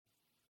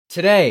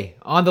Today,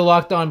 on the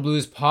Locked On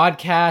Blues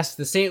podcast,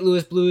 the St.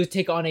 Louis Blues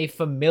take on a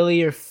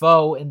familiar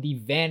foe in the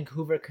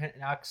Vancouver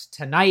Canucks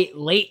tonight,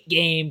 late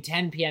game,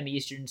 10 p.m.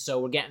 Eastern, so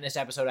we're getting this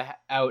episode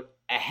out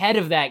ahead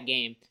of that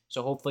game,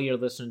 so hopefully you're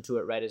listening to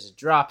it right as it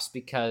drops,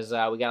 because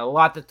we got a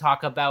lot to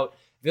talk about.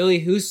 Ville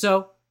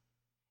Husso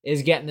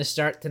is getting the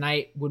start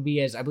tonight, would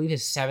be, I believe,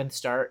 his 7th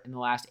start in the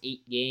last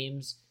 8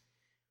 games.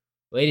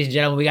 Ladies and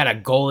gentlemen, we got a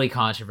goalie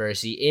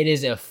controversy. It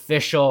is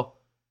official.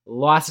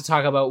 Lots to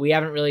talk about. We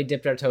haven't really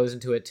dipped our toes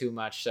into it too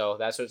much, so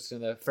that's what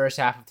the first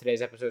half of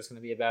today's episode is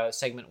going to be about.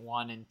 Segment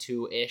 1 and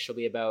 2-ish will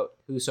be about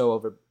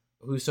Husso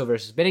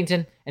versus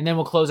Binnington, and then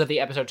we'll close out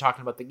the episode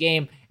talking about the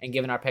game and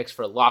giving our picks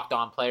for Locked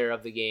On Player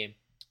of the Game.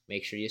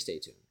 Make sure you stay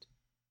tuned.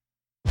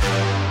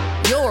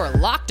 You're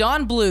Locked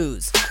On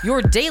Blues,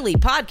 your daily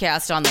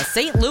podcast on the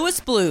St. Louis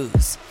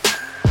Blues.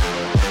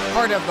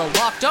 Part of the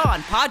Locked On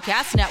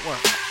Podcast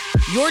Network,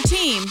 your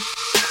team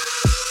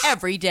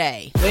every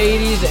day.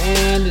 Ladies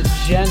and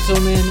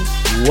gentlemen,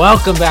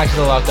 welcome back to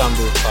the Locked On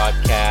Blues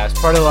podcast,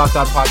 part of the Locked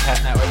On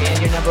Podcast Network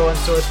and your number one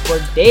source for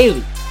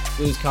daily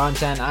Blues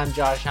content. I'm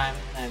Josh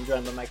Hyman, and I'm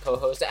joined by my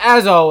co-host,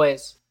 as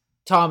always,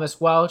 Thomas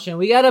Welch, and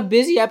we got a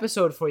busy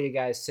episode for you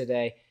guys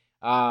today.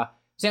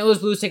 St. Louis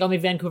Blues take on the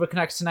Vancouver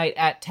Canucks tonight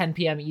at 10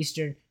 p.m.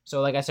 Eastern,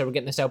 so like I said, we're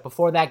getting this out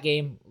before that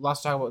game.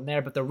 Lots to talk about in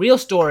there, but the real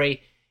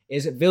story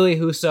is Ville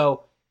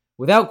Husso,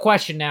 without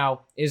question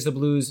now, is the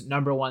Blues'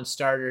 number one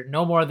starter.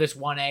 No more of this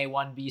 1A,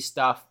 1B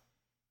stuff.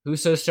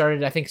 Husso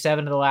started, I think,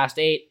 7 of the last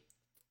 8,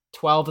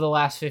 12 of the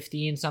last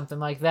 15, something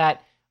like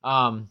that. 8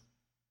 of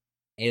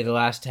the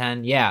last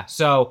 10. Yeah,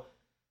 so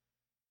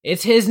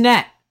it's his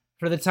net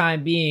for the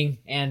time being.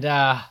 And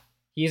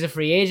he's a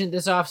free agent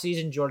this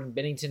offseason. Jordan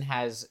Binnington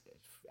has,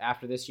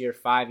 after this year,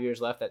 5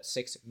 years left at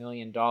 $6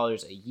 million a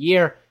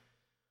year.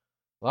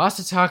 Lots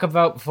to talk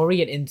about before we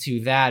get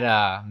into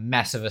that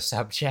mess of a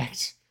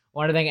subject. I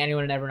want to thank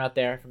anyone and everyone out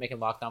there for making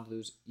Locked On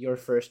Blues your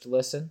first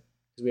listen,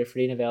 because we are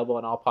free and available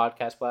on all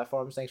podcast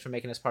platforms. Thanks for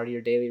making us part of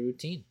your daily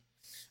routine.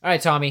 All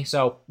right, Tommy,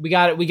 so we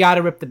got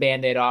to rip the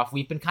Band-Aid off.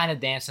 We've been kind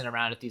of dancing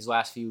around it these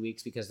last few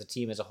weeks because the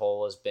team as a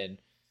whole has been,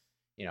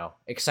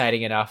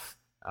 exciting enough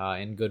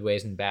in good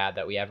ways and bad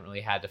that we haven't really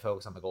had to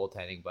focus on the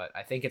goaltending, but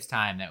I think it's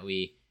time that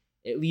we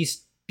at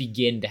least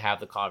begin to have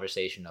the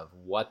conversation of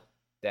what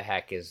the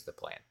heck is the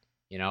plan.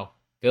 Ville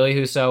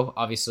Husso,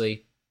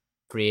 obviously,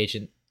 free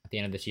agent at the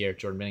end of this year.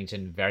 Jordan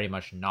Binnington, very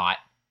much not.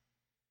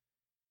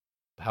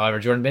 However,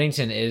 Jordan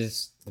Binnington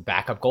is the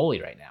backup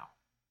goalie right now.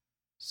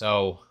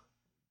 So,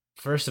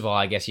 first of all,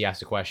 I guess you asked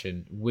the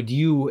question,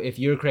 if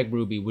you're Craig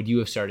Berube, would you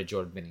have started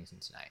Jordan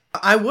Binnington tonight?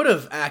 I would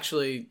have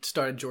actually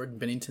started Jordan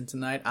Binnington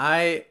tonight.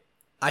 I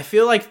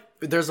feel like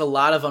there's a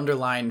lot of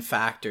underlying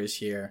factors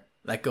here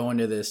that go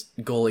into this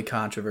goalie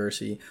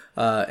controversy.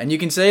 And you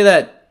can say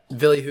that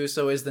Ville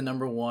Husso is the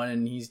number one,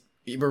 and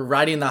we're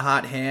riding the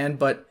hot hand,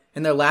 but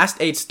in their last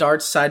 8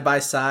 starts side by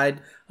side,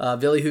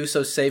 Ville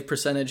Husso's save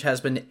percentage has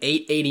been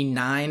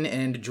 .889,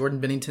 and Jordan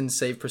Binnington's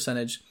save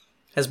percentage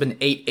has been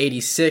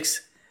 .886.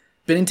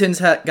 Binnington's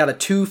got a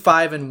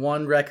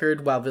 2-5-1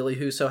 record, while Ville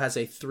Husso has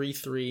a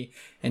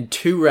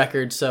 3-3-2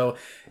 record. So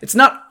it's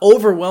not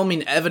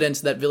overwhelming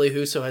evidence that Ville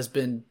Husso has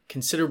been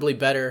considerably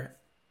better,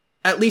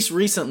 at least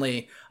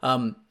recently,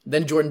 than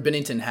Jordan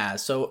Binnington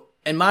has. So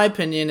in my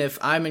opinion, if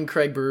I'm in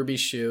Craig Berube's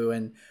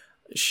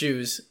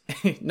shoes.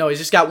 No, he's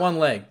just got one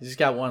leg. Just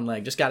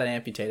got it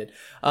amputated.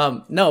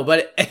 No,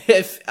 but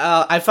if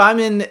I'm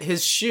in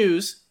his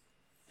shoes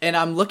and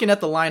I'm looking at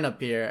the lineup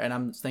here and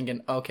I'm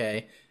thinking,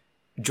 okay,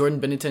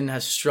 Jordan Binnington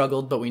has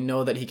struggled, but we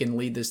know that he can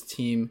lead this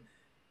team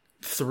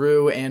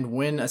through and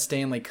win a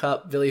Stanley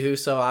Cup. Ville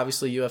Husso,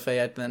 obviously UFA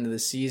at the end of the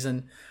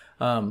season.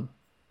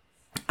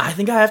 I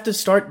think I have to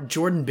start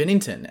Jordan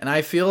Binnington, and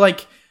I feel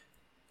like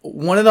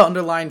one of the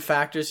underlying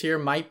factors here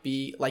might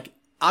be, like,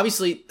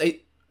 obviously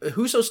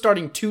Husso's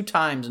starting 2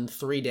 times in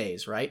 3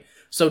 days, right?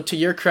 So to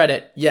your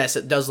credit, yes,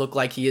 it does look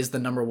like he is the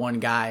number one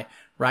guy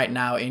right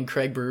now in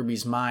Craig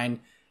Berube's mind,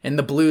 in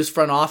the Blues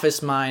front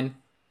office mind,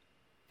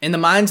 in the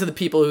minds of the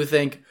people who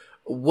think,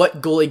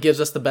 what goalie gives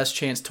us the best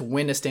chance to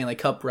win a Stanley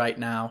Cup right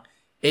now?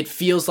 It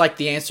feels like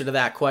the answer to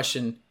that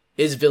question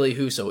is Ville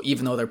Husso,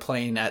 even though they're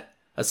playing at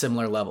a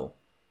similar level.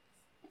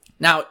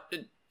 Now,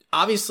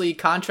 obviously,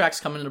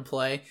 contracts come into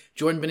play.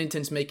 Jordan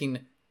Binnington's making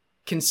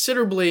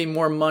considerably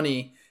more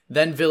money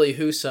than Ville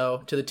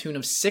Husso, to the tune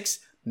of $6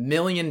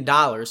 million.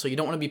 So you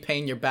don't want to be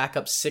paying your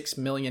backup $6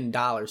 million.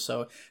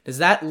 So does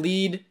that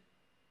lead,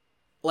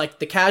 like,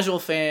 the casual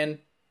fan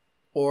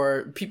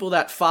or people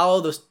that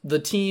follow the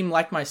team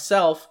like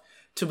myself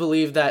to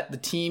believe that the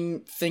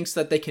team thinks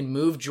that they can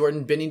move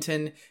Jordan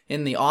Binnington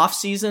in the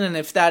offseason? And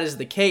if that is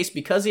the case,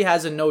 because he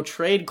has a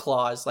no-trade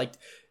clause, like,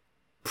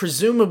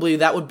 presumably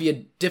that would be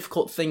a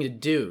difficult thing to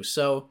do.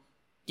 So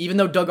even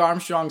though Doug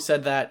Armstrong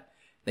said that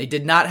they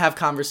did not have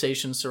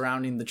conversations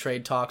surrounding the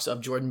trade talks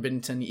of Jordan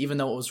Binnington, even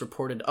though it was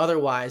reported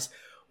otherwise,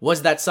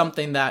 was that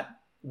something that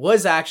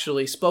was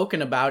actually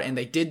spoken about, and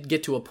they did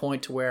get to a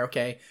point to where,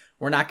 okay,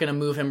 we're not going to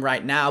move him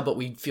right now, but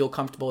we feel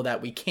comfortable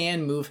that we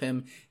can move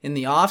him in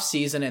the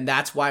offseason, and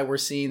that's why we're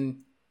seeing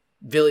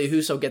Ville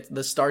Husso gets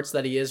the starts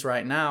that he is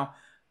right now?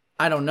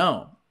 I don't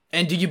know.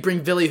 And do you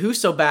bring Ville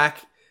Husso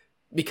back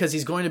because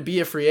he's going to be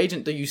a free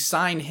agent? Do you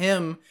sign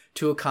him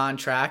to a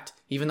contract,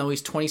 even though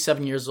he's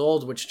 27 years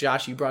old, which,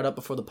 Josh, you brought up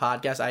before the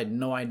podcast? I had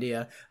no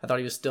idea. I thought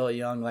he was still a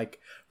young,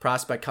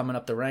 prospect coming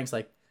up the ranks.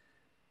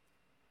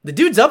 The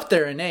dude's up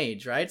there in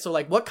age, right? So,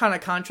 what kind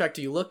of contract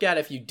do you look at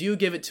if you do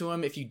give it to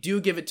him? If you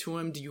do give it to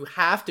him, do you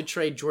have to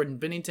trade Jordan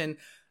Binnington?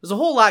 There's a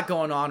whole lot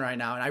going on right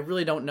now, and I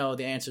really don't know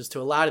the answers to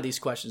a lot of these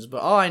questions.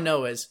 But all I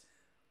know is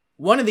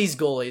one of these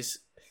goalies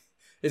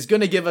is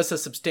going to give us a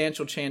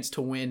substantial chance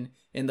to win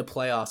in the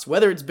playoffs,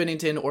 whether it's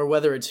Binnington or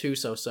whether it's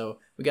Husso. So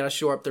we got to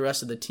shore up the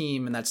rest of the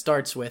team, and that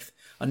starts with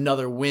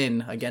another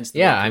win against the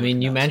Vancouver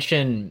Canucks. You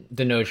mentioned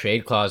the no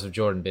trade clause of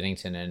Jordan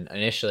Binnington, and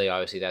initially,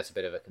 obviously, that's a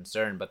bit of a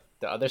concern. But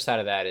the other side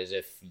of that is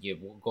if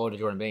you go to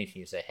Jordan Binnington,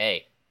 you say,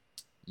 hey,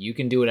 you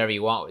can do whatever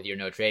you want with your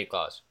no trade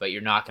clause, but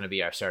you're not going to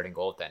be our starting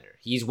goaltender.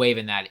 He's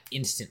waiving that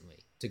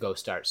instantly to go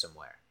start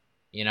somewhere,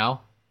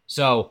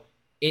 So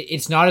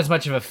it's not as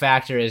much of a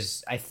factor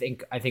as I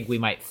think we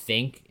might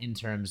think in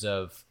terms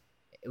of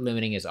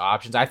limiting his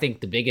options. I think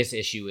the biggest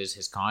issue is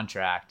his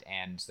contract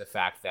and the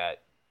fact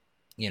that,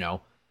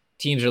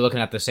 teams are looking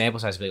at the sample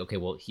size and be like, okay,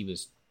 well, he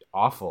was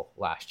awful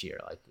last year,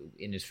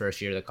 in his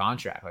first year of the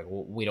contract.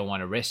 We don't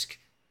want to risk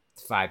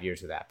 5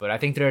 years of that. But I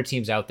think there are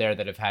teams out there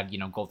that have had,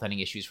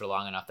 goaltending issues for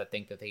long enough that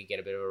think that they could get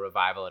a bit of a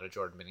revival out of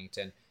Jordan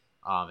Binnington.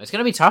 It's going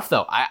to be tough,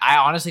 though. I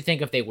honestly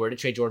think if they were to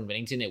trade Jordan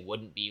Binnington, it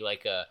wouldn't be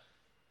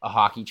a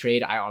hockey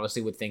trade. I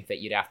honestly would think that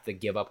you'd have to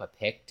give up a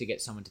pick to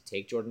get someone to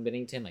take Jordan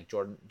Binnington,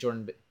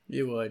 Jordan.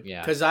 You would,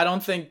 yeah. Because I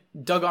don't think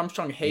Doug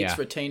Armstrong hates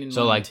retaining.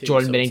 So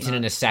Jordan Binnington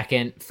in a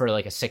second for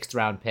a 6th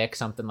round pick,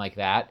 something like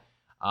that.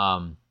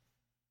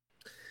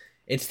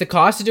 It's the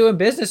cost of doing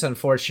business,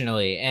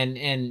 unfortunately,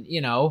 and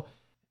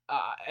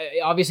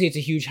obviously it's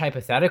a huge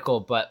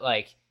hypothetical, but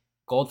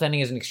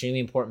goaltending is an extremely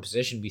important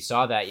position. We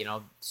saw that,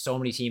 so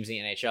many teams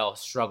in the NHL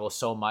struggle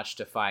so much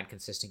to find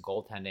consistent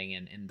goaltending.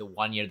 And in the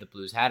 1 year the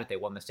Blues had it, they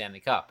won the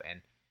Stanley Cup.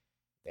 And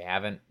they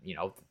haven't,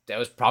 that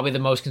was probably the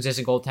most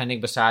consistent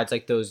goaltending besides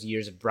those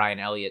years of Brian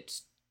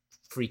Elliott's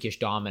freakish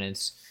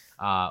dominance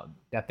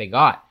that they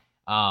got.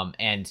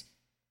 And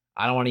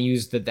I don't want to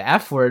use the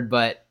F word,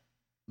 but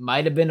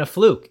might have been a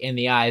fluke in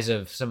the eyes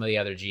of some of the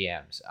other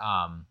GMs.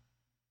 I'm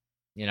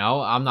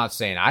not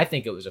saying I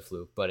think it was a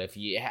fluke, but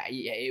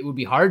it would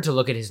be hard to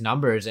look at his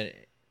numbers and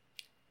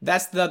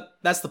that's the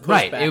pushback.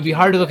 Right. It would be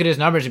hard to look at his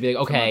numbers and be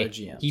like, okay,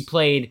 he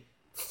played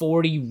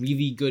 40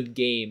 really good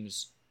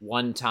games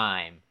one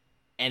time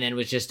and then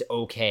was just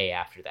okay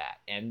after that.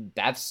 And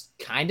that's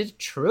kind of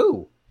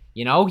true.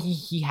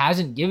 He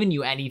hasn't given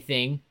you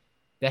anything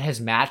that has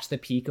matched the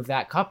peak of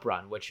that cup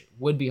run, which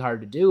would be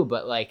hard to do,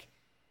 but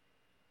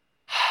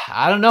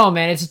I don't know,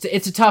 man.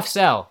 It's a tough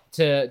sell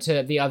to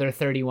the other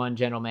 31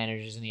 general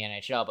managers in the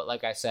NHL. But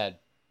like I said,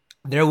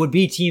 there would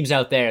be teams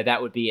out there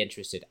that would be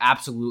interested.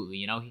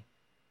 Absolutely,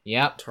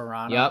 Yep.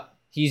 Toronto. Yep.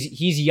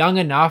 He's young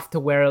enough to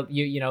where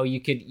you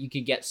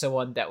could get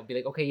someone that would be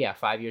like, okay, yeah,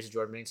 5 years of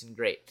Jordan Binnington,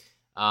 great.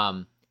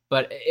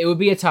 But it would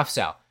be a tough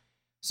sell.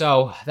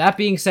 So that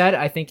being said,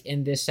 I think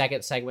in this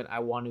second segment, I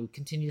want to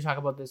continue to talk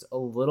about this a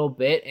little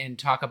bit and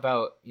talk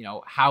about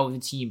how the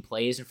team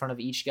plays in front of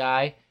each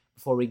guy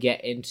before we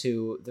get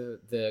into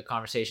the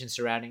conversation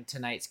surrounding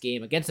tonight's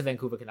game against the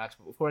Vancouver Canucks.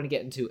 But before we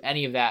get into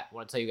any of that, I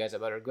want to tell you guys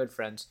about our good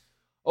friends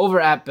over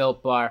at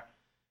Built Bar.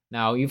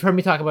 Now, you've heard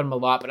me talk about them a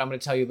lot, but I'm going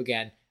to tell you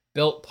again.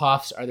 Built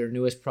Puffs are their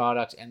newest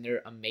product, and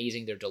they're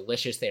amazing. They're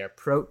delicious. They are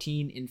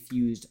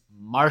protein-infused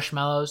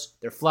marshmallows.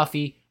 They're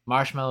fluffy,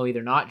 marshmallowy.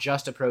 They're not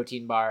just a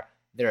protein bar.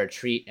 They're a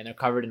treat, and they're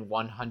covered in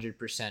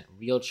 100%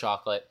 real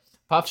chocolate.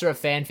 Puffs are a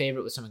fan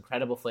favorite with some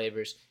incredible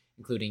flavors,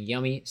 including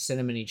yummy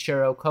cinnamony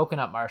churro,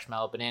 coconut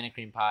marshmallow, banana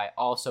cream pie,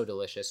 all so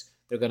delicious.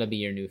 They're going to be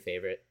your new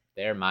favorite.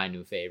 They're my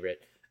new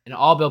favorite. And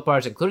all Built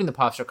Bars, including the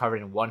Puffs, are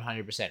covered in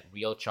 100%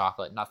 real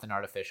chocolate, nothing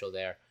artificial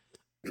there.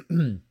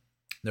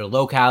 They're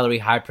low calorie,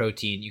 high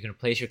protein. You can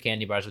replace your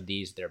candy bars with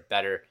these. They're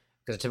better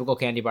because a typical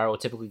candy bar will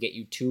typically get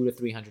you 200 to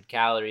 300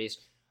 calories.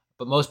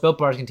 But most Built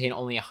Bars contain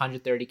only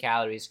 130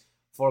 calories,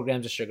 4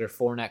 grams of sugar,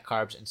 4 net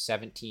carbs, and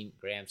 17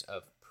 grams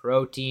of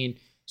protein.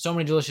 So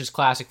many delicious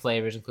classic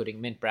flavors,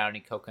 including mint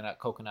brownie,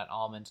 coconut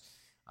almonds.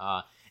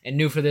 And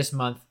new for this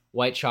month,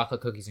 white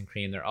chocolate cookies and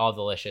cream. They're all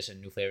delicious, and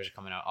new flavors are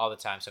coming out all the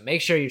time. So make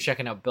sure you're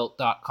checking out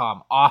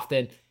Built.com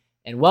often.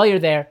 And while you're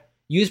there,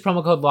 use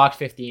promo code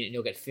LOCKED15 and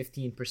you'll get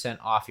 15%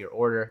 off your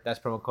order. That's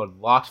promo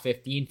code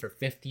LOCKED15 for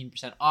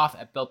 15% off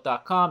at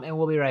Built.com, and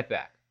we'll be right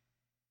back.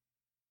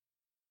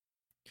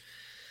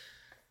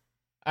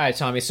 All right,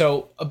 Tommy.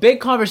 So a big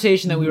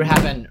conversation that we were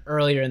having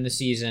earlier in the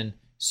season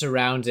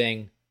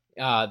surrounding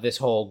this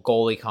whole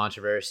goalie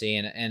controversy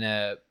and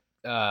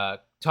a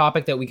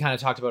topic that we kind of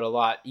talked about a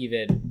lot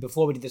even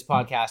before we did this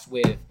podcast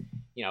with,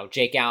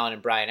 Jake Allen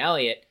and Brian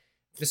Elliott.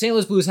 The St.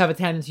 Louis Blues have a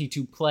tendency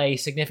to play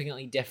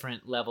significantly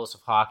different levels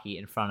of hockey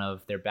in front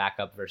of their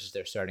backup versus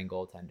their starting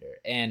goaltender.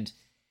 And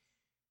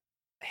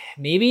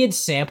maybe it's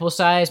sample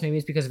size. Maybe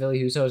it's because Ville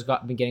Husso has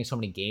been getting so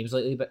many games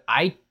lately, but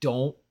I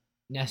don't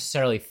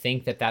necessarily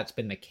think that that's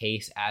been the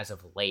case as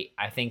of late.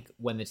 I think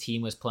when the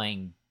team was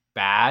playing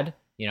bad,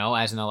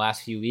 as in the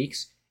last few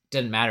weeks, it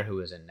didn't matter who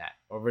was in net.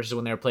 Or versus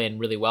when they were playing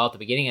really well at the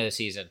beginning of the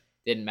season,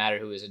 didn't matter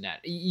who was in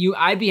net.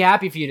 I'd be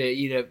happy for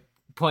you to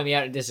point me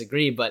out and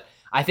disagree, but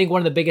I think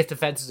one of the biggest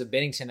defenses of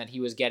Binnington that he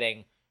was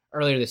getting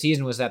earlier this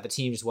season was that the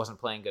team just wasn't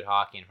playing good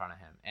hockey in front of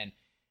him. And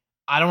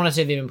I don't want to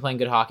say they've been playing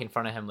good hockey in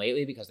front of him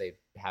lately because they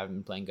haven't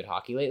been playing good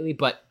hockey lately,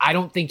 but I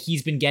don't think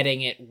he's been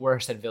getting it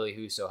worse than Ville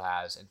Husso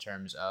has in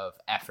terms of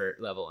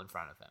effort level in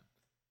front of him.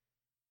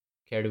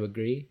 Care to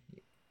agree?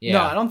 Yeah.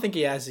 No, I don't think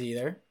he has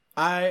either.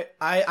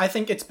 I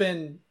think it's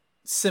been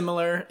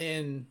similar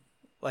in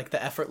like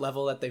the effort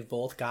level that they've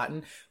both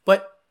gotten,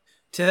 but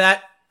to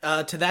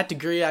that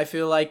degree, I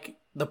feel like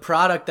the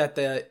product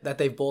that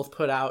they've both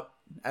put out,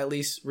 at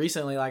least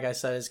recently, like I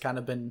said, has kind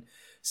of been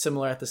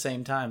similar at the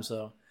same time.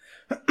 So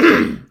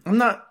I'm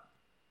not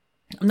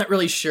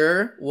really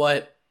sure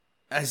what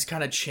has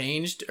kind of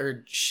changed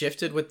or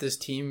shifted with this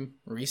team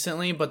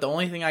recently, but the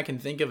only thing I can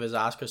think of is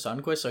Oskar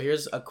Sundqvist. So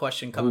here's a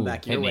question coming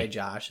back your way,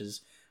 Josh,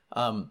 is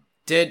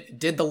did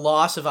the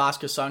loss of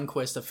Oskar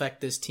Sundqvist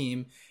affect this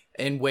team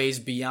in ways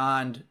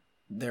beyond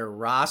their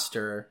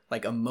roster,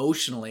 like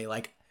emotionally?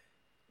 Like,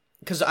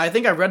 because I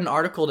think I read an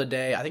article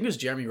today, I think it was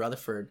Jeremy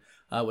Rutherford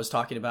was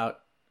talking about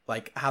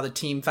like how the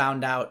team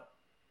found out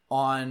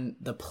on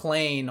the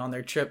plane on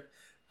their trip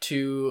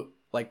to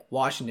like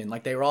Washington.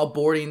 Like they were all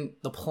boarding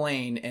the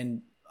plane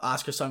and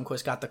Oskar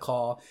Sundqvist got the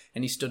call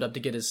and he stood up to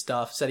get his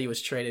stuff, said he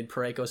was traded.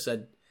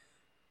 Parayko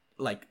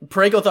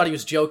thought he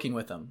was joking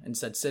with him and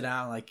said, sit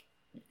down, like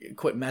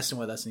quit messing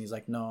with us. And he's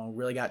like, no,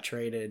 really got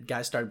traded.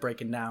 Guys started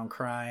breaking down,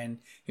 crying.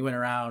 He went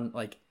around,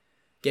 like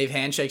gave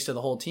handshakes to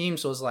the whole team.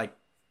 So it was like,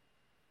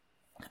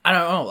 I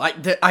don't know.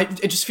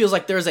 It just feels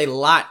like there's a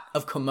lot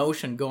of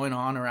commotion going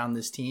on around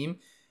this team.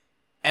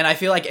 And I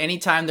feel like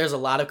anytime there's a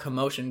lot of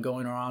commotion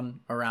going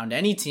on around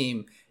any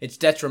team, it's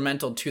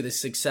detrimental to the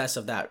success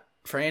of that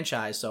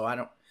franchise. So I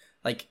don't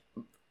like,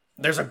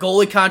 there's a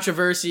goalie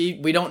controversy.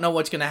 We don't know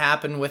what's going to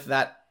happen with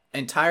that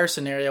entire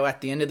scenario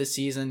at the end of the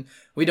season.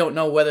 We don't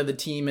know whether the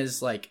team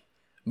is like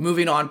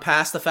moving on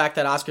past the fact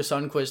that Oskar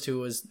Sundqvist, who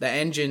was the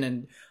engine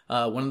and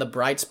one of the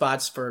bright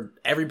spots for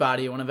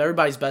everybody, one of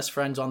everybody's best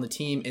friends on the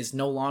team, is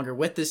no longer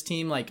with this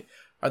team. Like,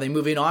 are they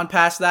moving on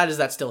past that? Is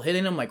that still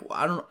hitting them? Like,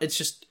 I don't know. It's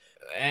just,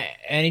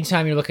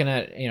 anytime you're looking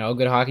at, a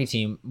good hockey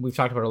team, we've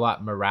talked about a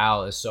lot,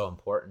 morale is so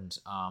important.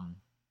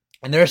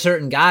 And there are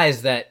certain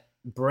guys that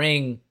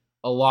bring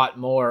a lot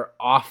more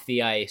off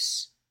the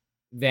ice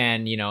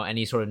than,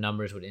 any sort of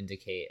numbers would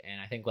indicate. And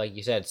I think, like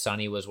you said,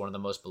 Sonny was one of the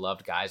most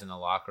beloved guys in the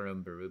locker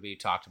room. Berube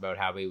talked about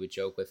how we would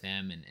joke with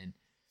him. And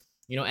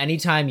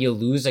anytime you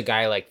lose a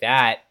guy like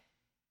that,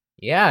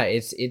 yeah,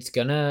 it's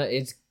gonna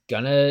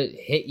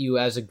hit you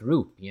as a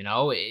group,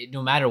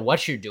 no matter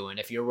what you're doing.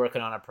 If you're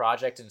working on a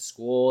project in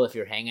school, if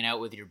you're hanging out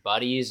with your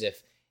buddies,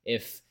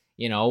 if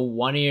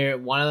one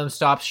of them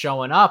stops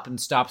showing up and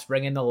stops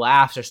bringing the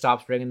laughs or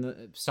stops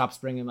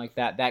bringing like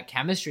that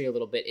chemistry a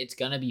little bit, it's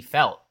gonna be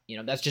felt.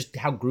 That's just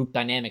how group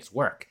dynamics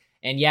work.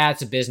 And yeah,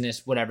 it's a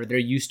business, whatever, they're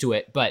used to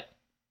it. But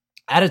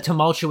at a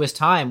tumultuous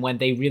time when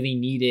they really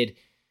needed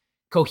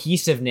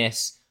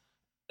cohesiveness,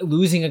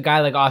 losing a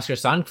guy like Oskar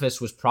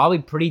Sundqvist was probably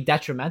pretty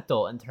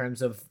detrimental in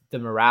terms of the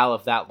morale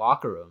of that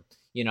locker room.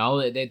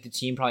 The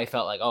team probably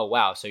felt like, oh,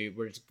 wow, so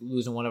we're just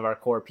losing one of our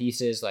core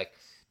pieces. Like,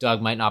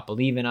 Doug might not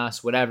believe in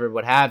us, whatever,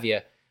 what have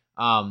you.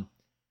 I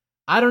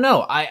don't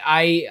know.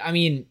 I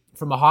mean,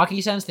 from a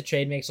hockey sense, the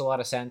trade makes a lot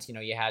of sense.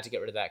 You had to get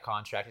rid of that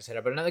contract,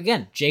 etc. But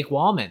again, Jake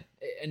Wallman,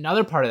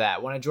 another part of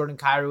that, one of Jordan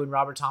Kyrou and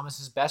Robert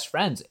Thomas's best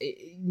friends.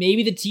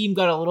 Maybe the team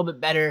got a little bit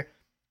better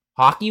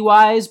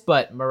hockey-wise,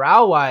 but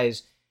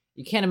morale-wise,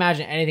 you can't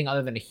imagine anything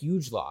other than a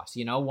huge loss.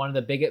 One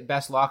of the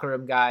best locker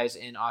room guys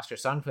in Oskar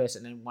Sundqvist,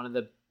 and then one of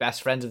the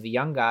best friends of the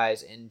young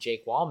guys in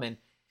Jake Wallman,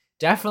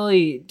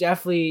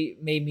 definitely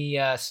made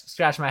me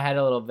scratch my head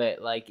a little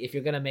bit. Like, if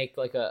you're gonna make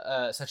like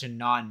such a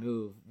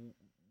non-move,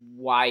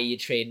 why are you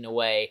trading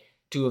away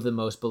two of the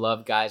most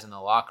beloved guys in the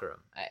locker room?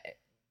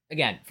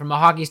 Again, from a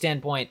hockey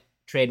standpoint,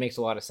 trade makes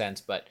a lot of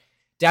sense, but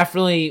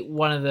definitely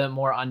one of the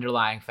more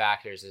underlying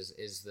factors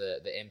is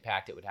the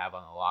impact it would have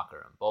on the locker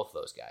room. Both of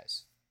those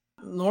guys.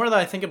 The more that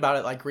I think about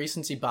it, like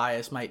recency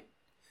bias might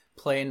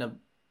play into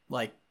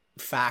like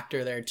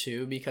factor there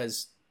too,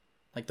 because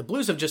like the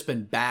Blues have just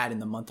been bad in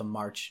the month of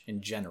March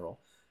in general.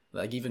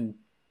 Like even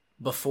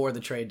before the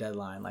trade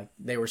deadline, like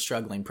they were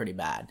struggling pretty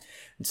bad.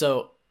 And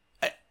so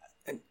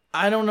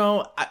I don't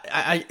know.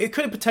 It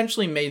could have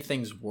potentially made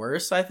things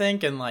worse, I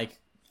think. And like,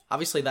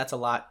 obviously that's a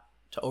lot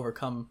to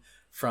overcome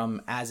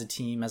from as a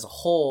team, as a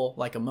whole,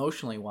 like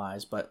emotionally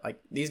wise. But like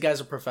these guys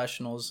are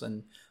professionals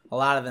and a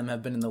lot of them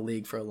have been in the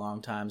league for a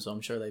long time. So I'm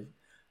sure they've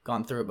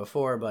gone through it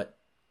before. But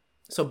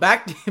so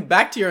back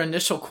to your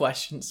initial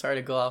question. Sorry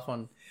to go off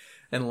on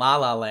in La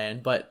La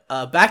Land, but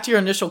back to your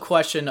initial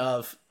question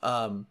of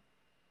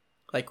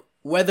like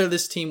what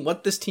this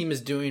team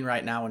is doing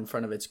right now in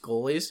front of its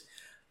goalies.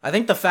 I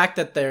think the fact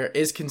that there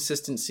is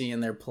consistency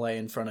in their play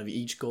in front of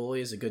each goalie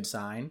is a good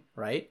sign,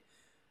 right?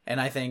 And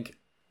I think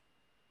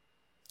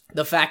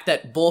the fact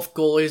that both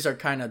goalies are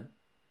kind of,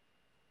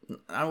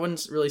 I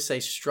wouldn't really say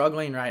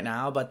struggling right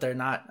now, but they're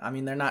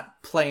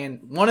not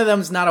playing. One of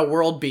them's not a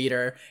world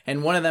beater,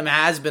 and one of them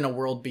has been a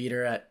world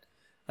beater at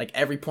like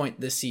every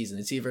point this season.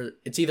 It's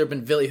either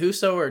been Ville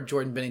Husso or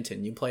Jordan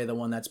Binnington. You play the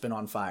one that's been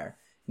on fire.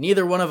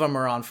 Neither one of them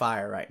are on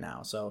fire right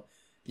now. So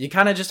you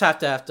kind of just have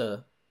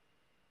to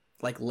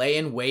like lay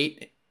in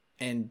wait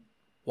and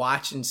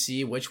watch and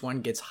see which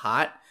one gets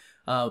hot.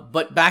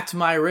 But back to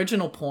my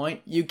original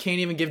point, you can't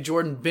even give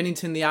Jordan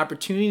Binnington the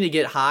opportunity to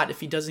get hot if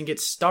he doesn't get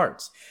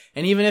starts.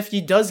 And even if he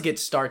does get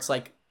starts,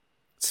 like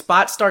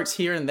spot starts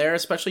here and there,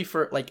 especially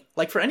for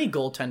like for any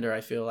goaltender,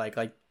 I feel like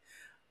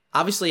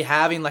obviously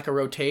having like a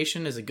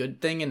rotation is a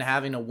good thing, and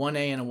having a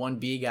 1A and a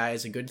 1B guy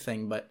is a good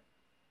thing. But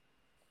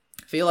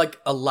I feel like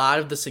a lot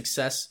of the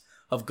success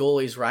of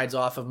goalies rides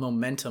off of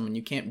momentum, and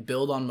you can't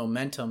build on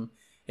momentum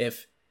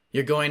if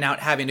you're going out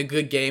having a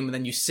good game and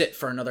then you sit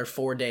for another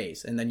 4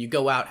 days, and then you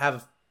go out,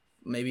 have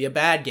maybe a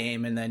bad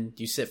game, and then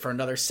you sit for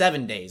another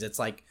 7 days. It's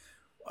like,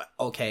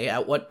 okay,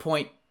 at what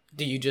point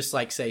do you just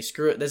like say,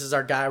 screw it, this is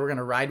our guy, we're going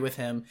to ride with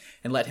him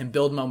and let him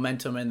build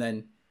momentum and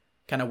then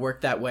kind of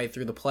work that way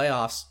through the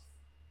playoffs?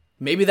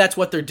 Maybe that's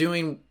what they're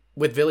doing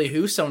with Ville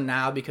Husso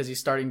now, because he's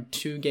starting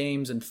 2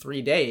 games in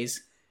 3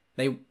 days.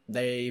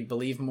 They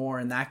believe more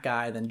in that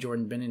guy than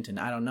Jordan Binnington.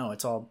 I don't know.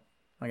 It's all,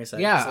 like I said.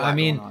 Yeah, I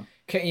mean,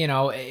 you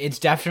know, it's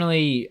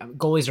definitely,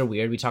 goalies are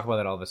weird. We talk about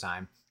that all the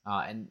time.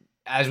 And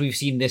as we've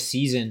seen this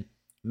season,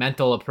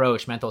 mental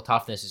approach, mental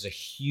toughness is a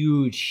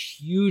huge,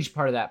 huge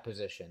part of that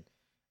position.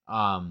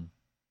 And,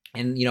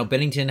 you know,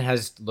 Binnington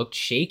has looked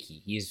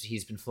shaky.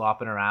 He's been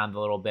flopping around a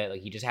little bit.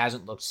 Like, he just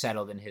hasn't looked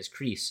settled in his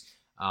crease.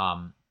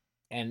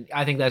 And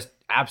I think that's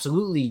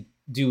absolutely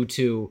due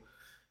to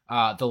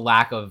the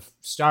lack of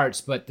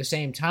starts. But at the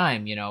same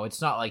time, you know,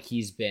 it's not like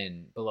he's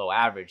been below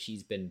average.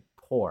 He's been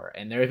poor.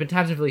 And there have been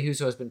times when Ville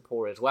Husso has been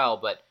poor as well,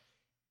 but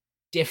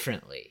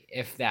differently,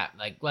 if that.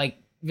 Like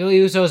Ville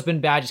Husso has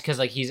been bad just because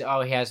like he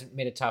hasn't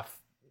made a tough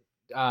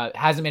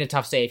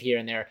save here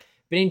and there.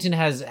 Binnington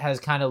has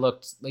kind of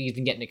looked like he's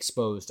been getting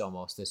exposed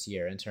almost this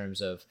year in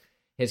terms of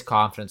his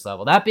confidence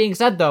level. That being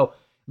said, though,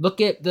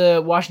 look at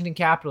the Washington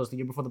Capitals the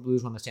year before the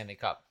Blues won the Stanley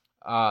Cup.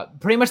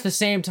 Pretty much the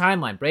same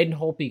timeline. Braden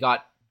Holtby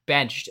got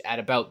benched at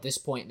about this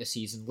point in the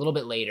season, a little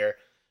bit later.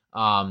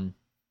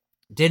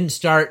 Didn't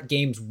start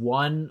games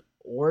 1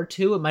 or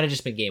 2. It might have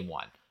just been game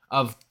 1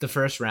 of the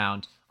first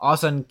round. All of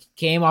a sudden,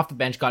 came off the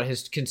bench, got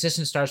his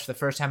consistent starts for the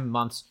first time in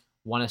months,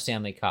 won a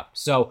Stanley Cup.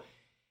 So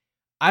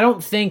I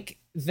don't think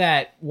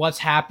that what's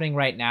happening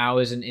right now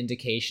is an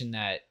indication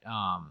that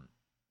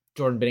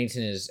Jordan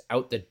Binnington is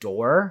out the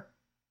door.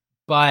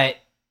 But,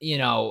 you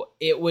know,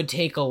 it would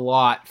take a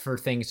lot for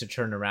things to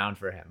turn around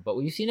for him. But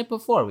we've seen it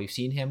before. We've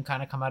seen him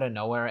kind of come out of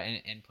nowhere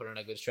and put in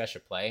a good stretch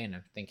of play. And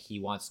I think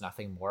he wants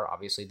nothing more,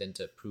 obviously, than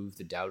to prove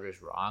the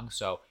doubters wrong.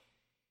 So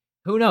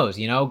who knows,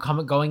 you know,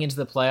 going into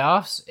the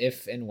playoffs,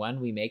 if and when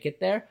we make it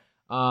there,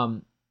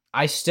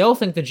 I still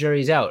think the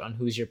jury's out on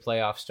who's your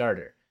playoff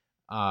starter.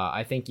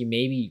 I think you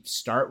maybe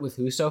start with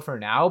Husso for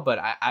now, but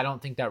I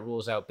don't think that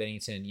rules out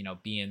Binnington, you know,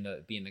 being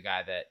the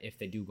guy that, if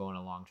they do go on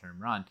a long-term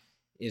run,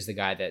 is the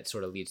guy that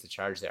sort of leads the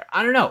charge there.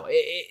 I don't know.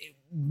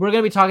 We're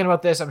going to be talking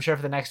about this, I'm sure,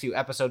 for the next few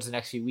episodes, the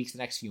next few weeks, the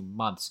next few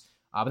months.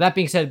 But that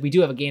being said, we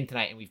do have a game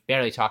tonight, and we've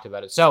barely talked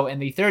about it. So in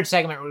the third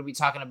segment, we're going to be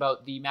talking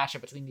about the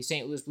matchup between the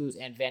St. Louis Blues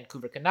and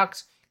Vancouver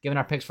Canucks, giving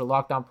our picks for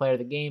Locked On Player of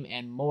the Game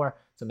and more.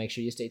 So make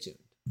sure you stay tuned.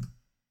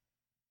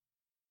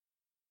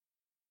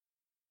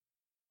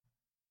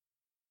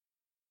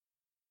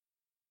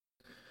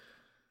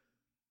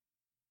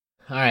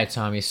 All right,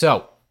 Tommy.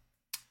 So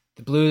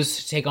the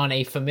Blues take on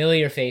a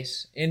familiar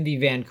face in the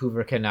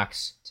Vancouver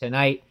Canucks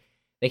tonight.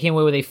 They came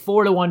away with a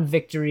 4-1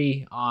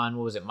 victory on,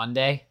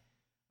 Monday?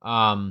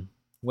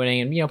 Winning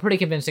in, you know, pretty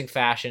convincing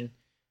fashion.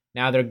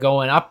 Now they're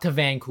going up to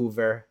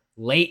Vancouver,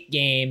 late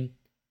game,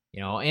 you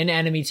know, in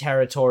enemy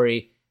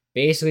territory.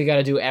 Basically got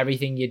to do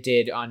everything you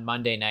did on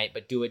Monday night,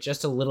 but do it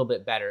just a little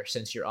bit better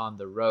since you're on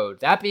the road.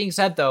 That being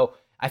said, though,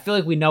 I feel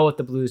like we know what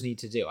the Blues need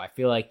to do. I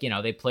feel like, you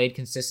know, they played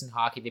consistent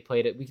hockey. They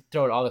played it. We can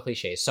throw it all the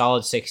cliches,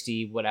 solid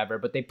 60, whatever.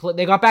 But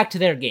they got back to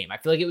their game. I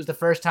feel like it was the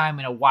first time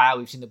in a while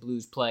we've seen the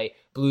Blues play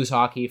Blues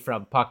hockey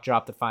from puck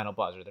drop to final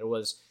buzzer.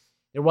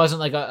 There wasn't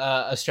like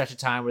a stretch of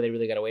time where they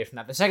really got away from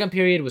that. The second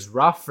period was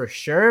rough for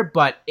sure,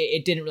 but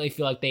it didn't really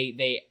feel like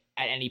they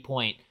at any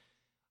point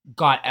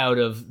got out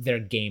of their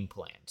game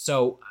plan.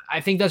 So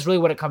I think that's really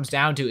what it comes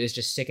down to, is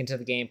just sticking to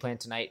the game plan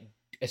tonight,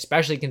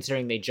 especially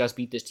considering they just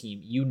beat this team.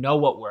 You know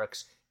what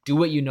works. Do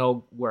what you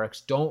know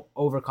works. Don't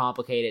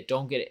overcomplicate it.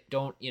 Don't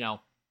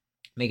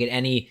make it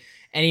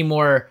any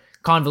more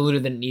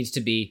convoluted than it needs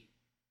to be.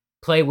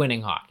 Play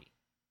winning hockey.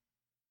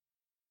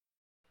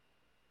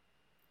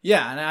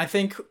 Yeah, and I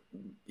think,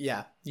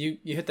 you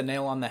hit the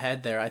nail on the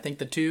head there. I think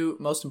the two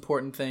most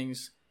important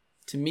things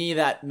to me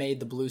that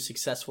made the Blues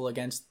successful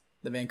against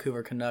the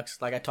Vancouver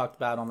Canucks, like I talked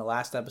about on the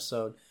last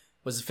episode,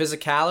 was the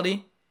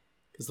physicality.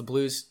 Because the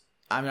Blues,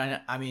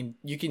 I mean,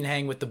 you can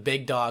hang with the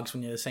big dogs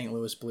when you're the St.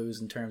 Louis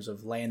Blues in terms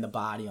of laying the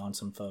body on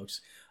some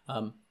folks.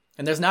 And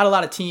And there's not a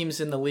lot of teams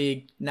in the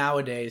league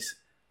nowadays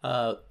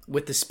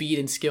with the speed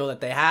and skill that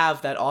they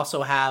have that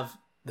also have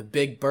the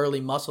big burly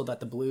muscle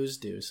that the Blues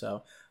do.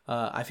 So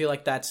I feel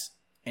like that's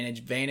an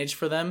advantage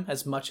for them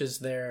as much as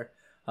their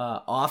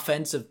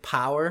offensive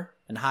power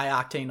and high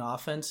octane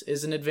offense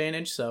is an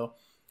advantage. So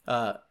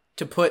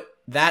to put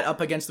that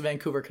up against the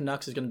Vancouver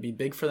Canucks is going to be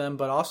big for them,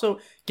 but also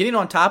getting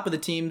on top of the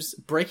teams,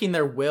 breaking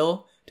their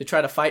will to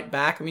try to fight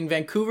back. I mean,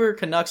 Vancouver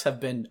Canucks have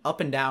been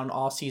up and down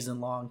all season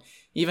long,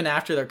 even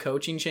after their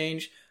coaching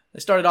change.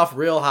 They started off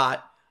real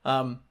hot,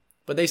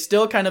 but they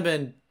still kind of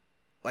been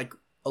like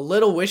a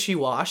little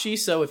wishy-washy.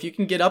 So if you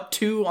can get up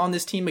 2 on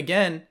this team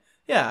again,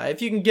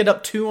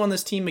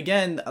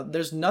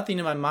 there's nothing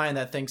in my mind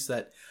that thinks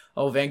that,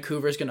 oh,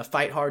 Vancouver's going to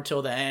fight hard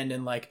till the end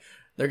and like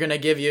they're going to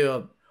give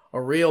you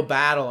a real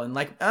battle. And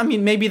like, I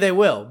mean, maybe they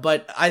will,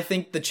 but I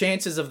think the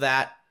chances of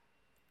that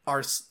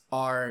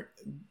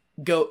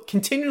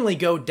continually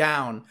go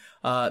down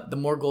the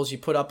more goals you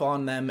put up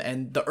on them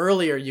and the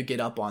earlier you get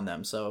up on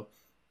them. So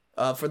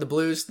for the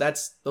Blues,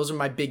 those are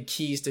my big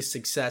keys to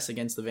success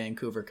against the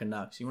Vancouver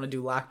Canucks. You want to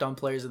do locked on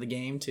players of the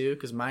game too?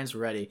 Because mine's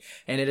ready.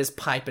 And it is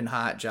piping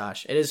hot,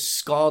 Josh. It is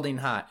scalding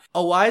hot.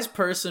 A wise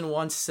person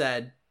once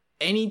said,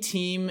 any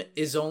team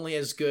is only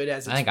as good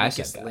as its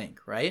weakest link,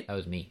 right? That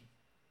was me.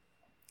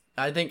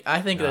 I think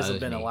there's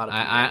been a lot of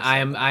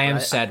people. I am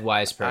said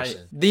wise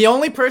person. The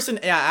only person,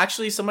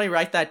 actually, somebody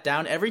write that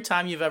down. Every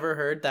time you've ever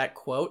heard that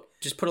quote,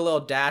 just put a little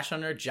dash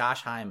under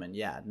Josh Hyman.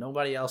 Yeah,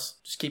 nobody else.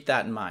 Just keep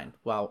that in mind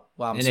while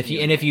I'm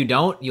speaking. And if you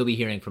don't, you'll be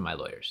hearing from my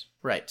lawyers.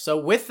 Right. So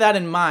with that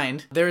in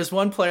mind, there is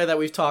one player that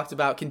we've talked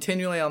about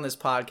continually on this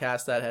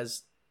podcast that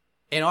has,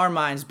 in our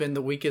minds, been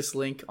the weakest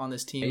link on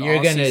this team.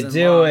 You're gonna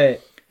do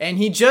it, and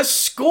he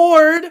just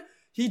scored.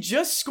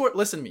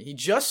 Listen to me. He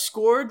just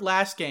scored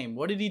last game.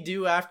 What did he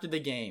do after the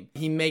game?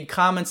 He made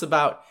comments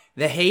about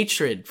the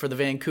hatred for the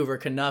Vancouver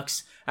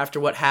Canucks after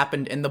what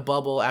happened in the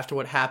bubble, after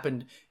what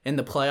happened in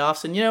the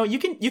playoffs. And,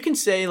 you can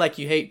say, like,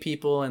 you hate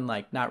people and,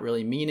 like, not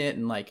really mean it.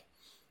 And, like,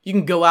 you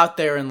can go out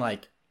there and,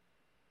 like,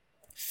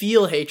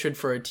 feel hatred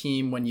for a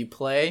team when you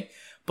play.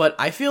 But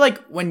I feel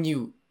like when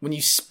you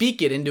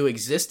speak it into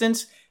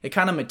existence, it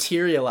kind of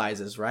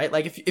materializes, right?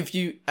 Like,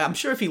 I'm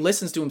sure if he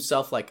listens to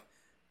himself, like,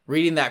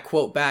 reading that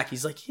quote back,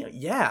 he's like,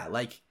 yeah,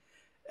 like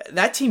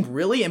that team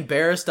really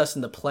embarrassed us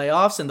in the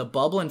playoffs and the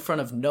bubble in front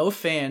of no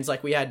fans.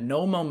 Like we had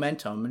no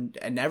momentum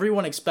and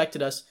everyone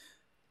expected us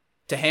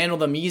to handle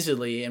them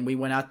easily. And we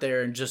went out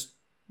there and just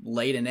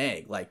laid an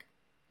egg. Like,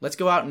 let's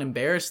go out and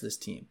embarrass this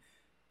team.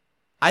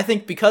 I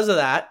think because of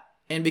that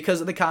and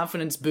because of the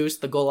confidence boost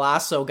the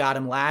Golasso got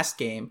him last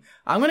game,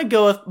 I'm going to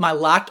go with my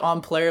locked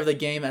on player of the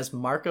game as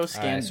Marco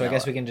Scandella. Right, so I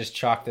guess we can just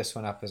chalk this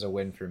one up as a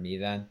win for me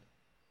then.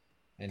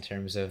 In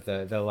terms of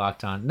the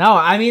locked on. No,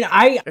 I mean,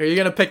 Are you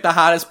going to pick the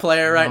hottest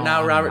player right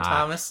now, Robert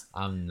Thomas?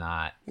 I'm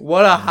not.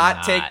 What a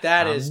hot take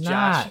that is,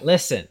 Josh.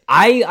 Listen,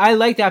 I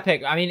like that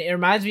pick. I mean, it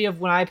reminds me of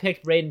when I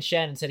picked Braden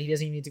Shen and said he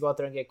doesn't even need to go out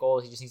there and get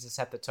goals. He just needs to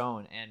set the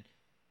tone. And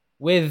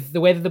with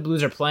the way that the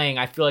Blues are playing,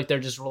 I feel like they're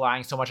just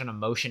relying so much on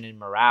emotion and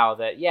morale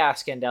that,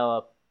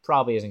 Scandella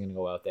probably isn't going to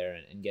go out there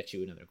and get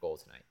you another goal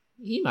tonight.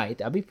 He might.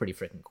 That'd be pretty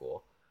freaking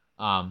cool.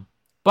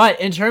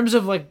 But in terms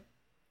of, like,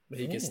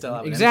 he can still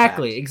have an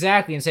exactly,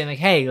 impact. and saying like,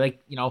 hey, like,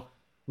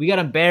 we got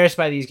embarrassed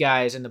by these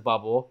guys in the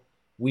bubble.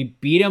 We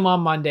beat them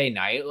on Monday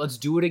night. Let's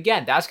do it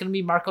again. That's going to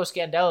be Marco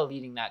Scandella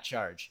leading that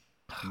charge.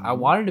 I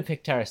wanted to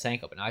pick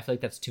Tarasenko, but now I feel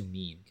like that's too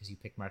mean because you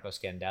picked Marco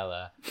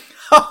Scandella.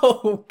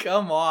 Oh,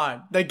 come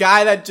on. The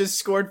guy that just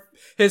scored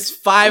his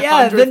 500th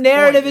Yeah, the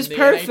narrative is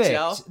perfect.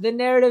 NHL. The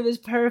narrative is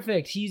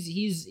perfect.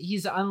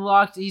 He's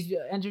unlocked. He's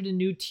entered a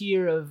new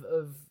tier of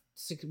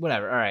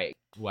whatever. All right.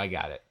 Well, I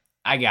got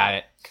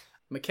it.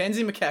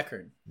 Mackenzie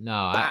McEachern. No,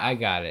 I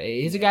got it.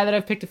 He's a guy that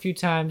I've picked a few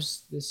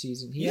times this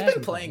season. He's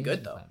been playing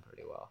good, though. Playing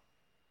pretty well.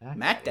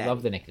 Mac Daddy.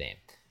 Love the nickname.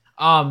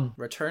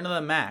 Return of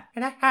the Mac.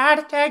 And I had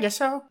to tell you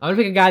so. I'm going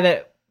to pick a guy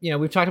that,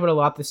 we've talked about a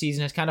lot this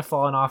season, has kind of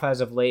fallen off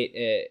as of late,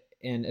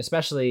 and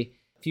especially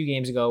a few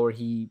games ago where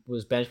he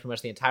was benched pretty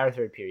much the entire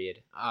third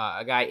period.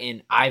 A guy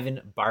in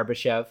Ivan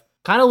Barbashev.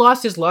 Kind of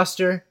lost his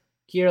luster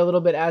here a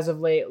little bit as of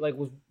late. Like,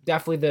 was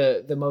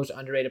definitely the most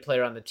underrated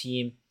player on the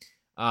team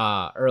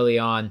early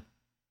on.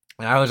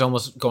 And I was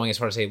almost going as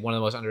far as say one of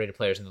the most underrated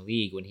players in the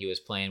league when he was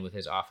playing with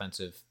his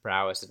offensive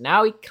prowess.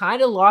 Now he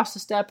kind of lost a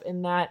step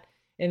in that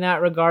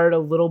regard a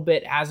little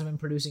bit. Hasn't been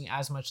producing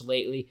as much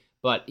lately,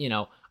 but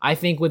I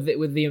think with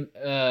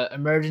the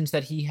emergence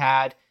that he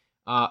had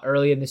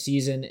early in the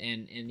season,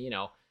 and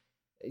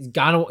he's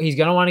gonna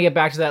want to get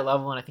back to that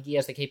level, and I think he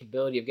has the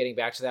capability of getting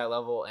back to that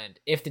level. And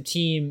if the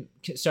team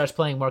starts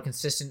playing more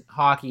consistent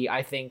hockey,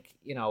 I think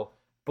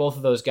both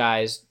of those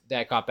guys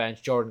that got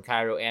benched, Jordan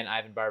Kyrou and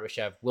Ivan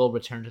Barbashev, will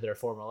return to their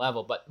former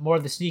level. But more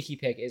of the sneaky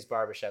pick is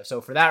Barbashev.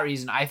 So for that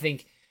reason, I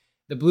think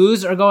the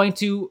Blues are going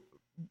to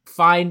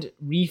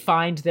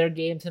refine their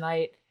game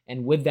tonight.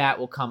 And with that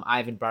will come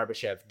Ivan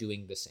Barbashev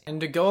doing the same. And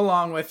to go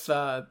along with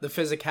the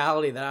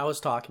physicality that I was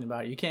talking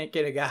about, you can't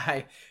get a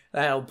guy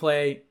that'll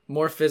play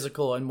more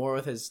physical and more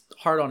with his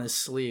heart on his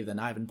sleeve than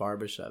Ivan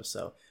Barbashev.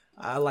 So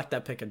I like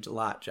that pick a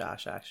lot,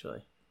 Josh,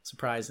 actually.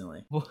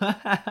 Surprisingly.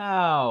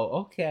 Wow.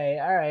 Okay.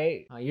 All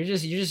right. You're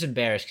just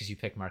embarrassed because you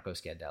picked Marco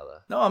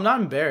Scandella. No, I'm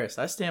not embarrassed.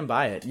 I stand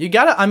by it. You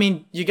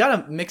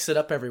gotta mix it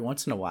up every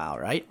once in a while,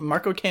 right?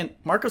 Marco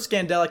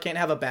Scandella can't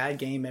have a bad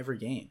game every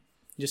game.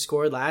 He just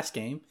scored last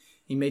game.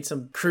 He made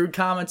some crude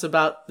comments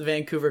about the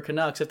Vancouver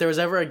Canucks. If there was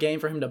ever a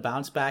game for him to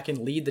bounce back and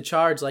lead the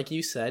charge, like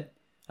you said,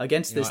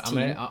 against this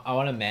team. I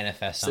want to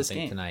manifest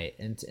something tonight.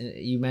 And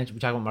we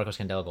talking about Marco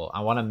Scandella goal.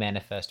 I want to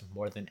manifest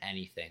more than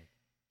anything.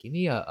 Give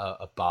me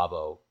a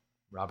Bobo,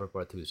 Robert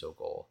Bortuzzo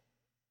goal.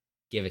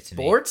 Give it to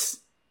me. Bortz?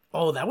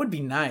 Oh, that would be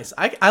nice.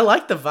 I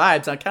like the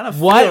vibes. I kind of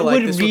feel what like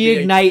would this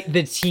reignite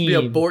the team be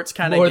a Bortz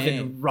kind more of game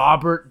than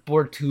Robert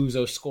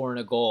Bortuzzo scoring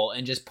a goal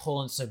and just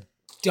pulling some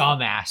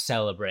dumbass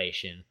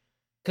celebration?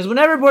 Because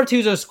whenever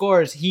Bortuzzo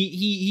scores,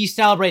 he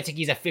celebrates like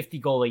he's a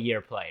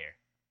 50-goal-a-year player.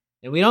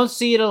 And we don't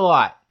see it a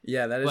lot.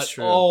 Yeah, that is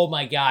true. Oh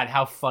my God,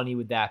 how funny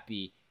would that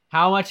be?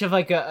 How much of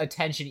like a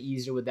tension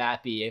easer would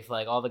that be if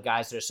like all the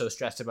guys that are so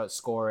stressed about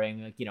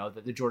scoring, like, you know,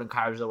 the Jordan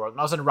Kyers of the world, and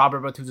all of a sudden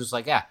Robert Bortuzzo's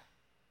like, yeah,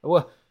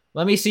 well,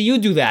 let me see you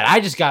do that. I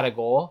just got a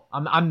goal.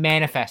 I'm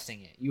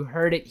manifesting it. You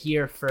heard it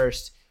here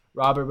first.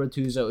 Robert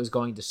Bortuzzo is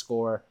going to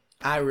score.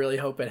 I really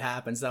hope it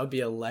happens. That would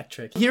be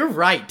electric. You're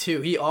right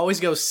too. He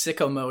always goes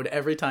sicko mode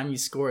every time he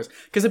scores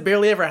because it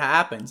barely ever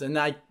happens, and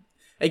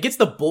it gets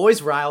the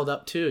boys riled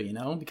up too, you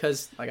know,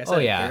 because like I said,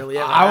 it barely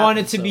ever happens. I want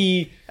it to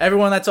be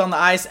everyone that's on the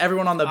ice,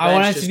 everyone on the bench. I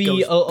want it to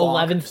be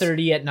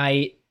 11:30 at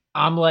night.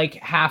 I'm like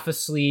half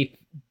asleep,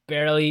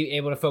 barely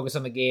able to focus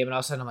on the game, and all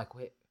of a sudden I'm like,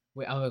 wait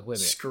a minute.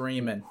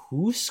 Screaming.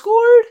 Who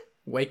scored?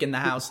 Waking the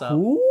house up.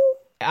 Who?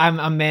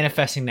 I'm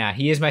manifesting that.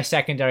 He is my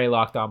secondary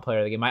locked on player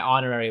of the game, my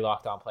honorary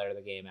locked on player of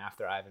the game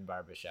after Ivan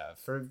Barbashev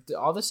for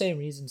all the same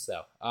reasons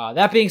though.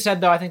 That being said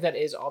though, I think that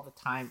is all the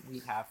time we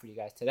have for you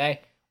guys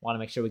today. Want to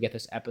make sure we get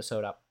this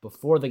episode up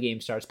before the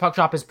game starts. Puck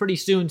Drop is pretty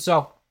soon,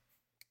 so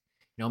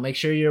make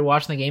sure you're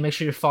watching the game. Make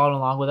sure you're following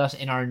along with us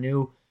in our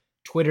new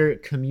Twitter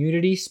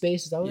community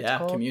space. Is that what it's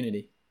called?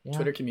 Community. Yeah,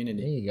 Twitter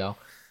community. There you go.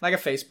 Like a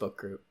Facebook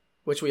group,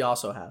 which we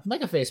also have.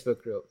 Like a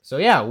Facebook group. So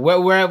yeah,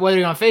 whether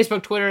you're on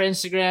Facebook, Twitter,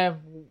 Instagram,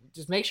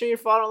 just make sure you're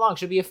following along.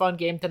 Should be a fun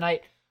game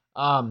tonight.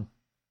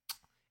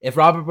 If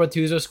Robert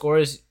Bortuzzo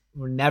scores,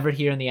 we're never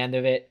hearing the end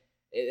of it.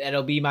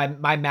 It'll be my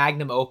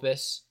magnum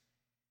opus.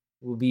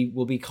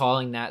 We'll be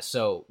calling that.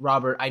 So,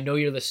 Robert, I know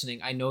you're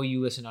listening. I know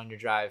you listen on your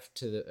drive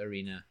to the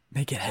arena.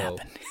 Make it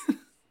happen.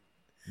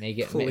 Make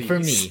it Please. for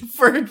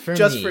me. For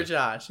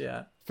Josh,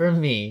 yeah. For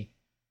me.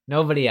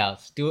 Nobody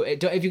else. Do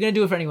it if you're gonna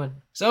do it for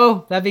anyone.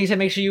 So that being said,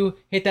 make sure you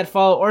hit that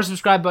follow or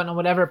subscribe button on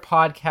whatever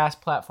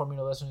podcast platform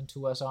you're listening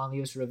to us on.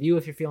 Leave us a review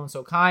if you're feeling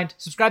so kind.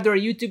 Subscribe to our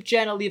YouTube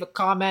channel. Leave a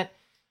comment.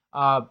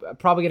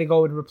 Probably gonna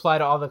go and reply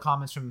to all the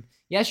comments from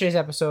yesterday's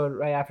episode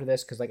right after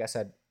this because, like I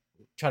said,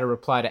 try to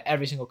reply to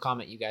every single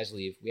comment you guys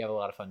leave. We have a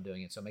lot of fun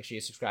doing it. So make sure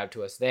you subscribe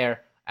to us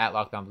there at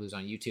Locked On Blues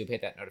on YouTube.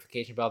 Hit that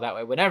notification bell. That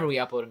way, whenever we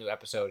upload a new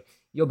episode,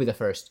 you'll be the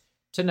first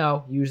to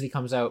know. Usually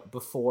comes out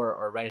before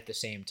or right at the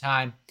same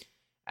time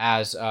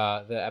as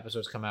the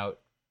episodes come out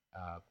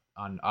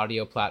on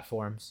audio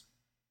platforms.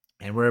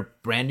 And we're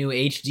brand new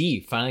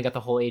HD. Finally got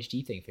the whole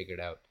HD thing figured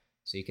out.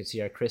 So you can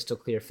see our crystal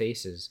clear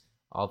faces,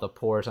 all the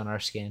pores on our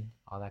skin,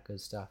 all that good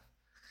stuff.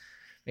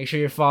 Make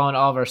sure you're following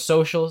all of our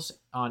socials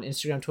on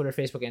Instagram, Twitter,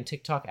 Facebook, and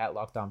TikTok at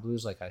Locked On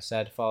Blues, like I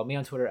said. Follow me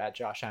on Twitter at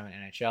Josh Hyman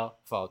NHL.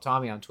 Follow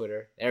Tommy on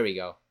Twitter. There we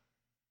go.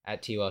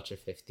 At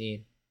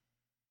TWelcher15.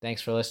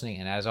 Thanks for listening,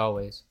 and as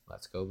always,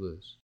 let's go Blues.